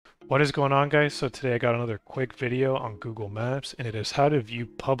What is going on, guys? So today I got another quick video on Google Maps, and it is how to view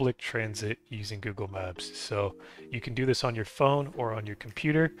public transit using Google Maps. So you can do this on your phone or on your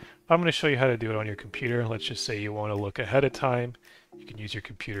computer. I'm going to show you how to do it on your computer. Let's just say you want to look ahead of time. You can use your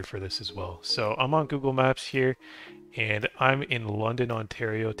computer for this as well. So I'm on Google Maps here, and I'm in London,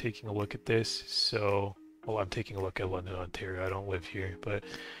 Ontario, taking a look at this. Well, I'm taking a look at London, Ontario. I don't live here, but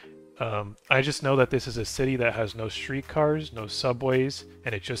I just know that this is a city that has no streetcars, no subways,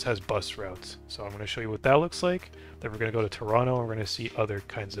 and it just has bus routes. So I'm going to show you what that looks like. Then we're going to go to Toronto and we're going to see other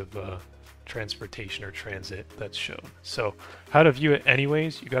kinds of transportation or transit that's shown. So how to view it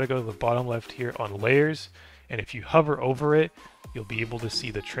anyways, you got to go to the bottom left here on layers. And if you hover over it, you'll be able to see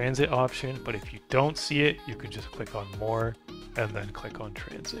the transit option. But if you don't see it, you can just click on more and then click on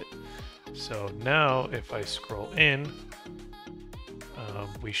transit. So now if I scroll in,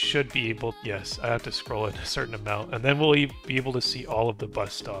 we should be able, yes, I have to scroll in a certain amount, and then we'll be able to see all of the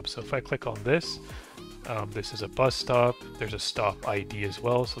bus stops. So if I click on this, this is a bus stop. There's a stop ID as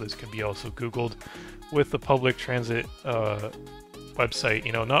well, so this can be also Googled. With the public transit website,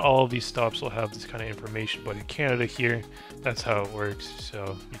 you know, not all of these stops will have this kind of information, but in Canada here, that's how it works.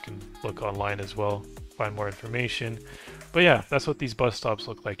 So you can look online as well, find more information. But yeah, that's what these bus stops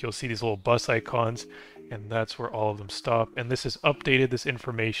look like. You'll see these little bus icons, and that's where all of them stop. And this is updated, this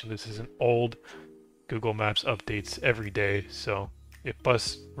information. This is an old Google Maps updates every day. So if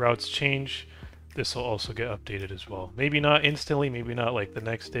bus routes change, this will also get updated as well. Maybe not instantly, maybe not like the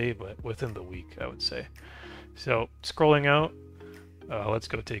next day, but within the week, I would say. So scrolling out, let's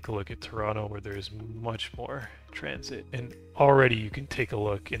go take a look at Toronto, where there's much more transit. And already you can take a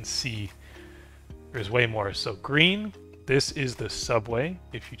look and see there's way more. So green, this is the subway.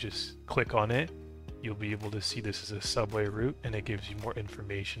 If you just click on it, you'll be able to see this is a subway route, and it gives you more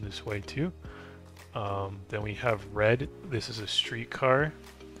information this way too. Then we have red. This is a streetcar.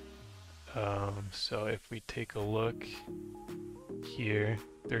 So if we take a look here,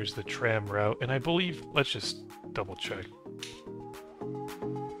 there's the tram route, and I believe, let's just double check.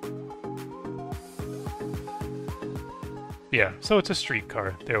 Yeah, so it's a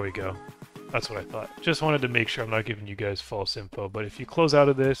streetcar. There we go. That's what I thought. Just wanted to make sure I'm not giving you guys false info. But if you close out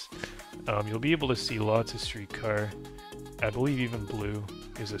of this, you'll be able to see lots of streetcar. I believe even blue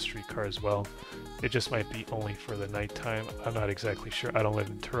is a streetcar as well. It just might be only for the nighttime. I'm not exactly sure. I don't live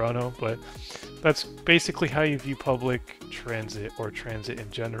in Toronto, but that's basically how you view public transit or transit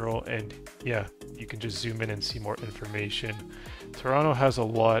in general. And yeah, you can just zoom in and see more information. Toronto has a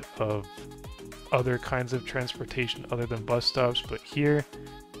lot of other kinds of transportation other than bus stops, but here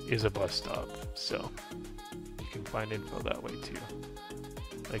is a bus stop, so you can find info that way too.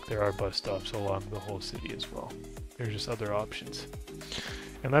 Like there are bus stops along the whole city as well. There's just other options.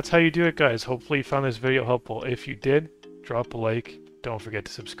 And that's how you do it, guys. Hopefully you found this video helpful. If you did, drop a like. Don't forget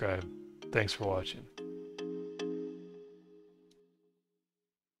to subscribe. Thanks for watching.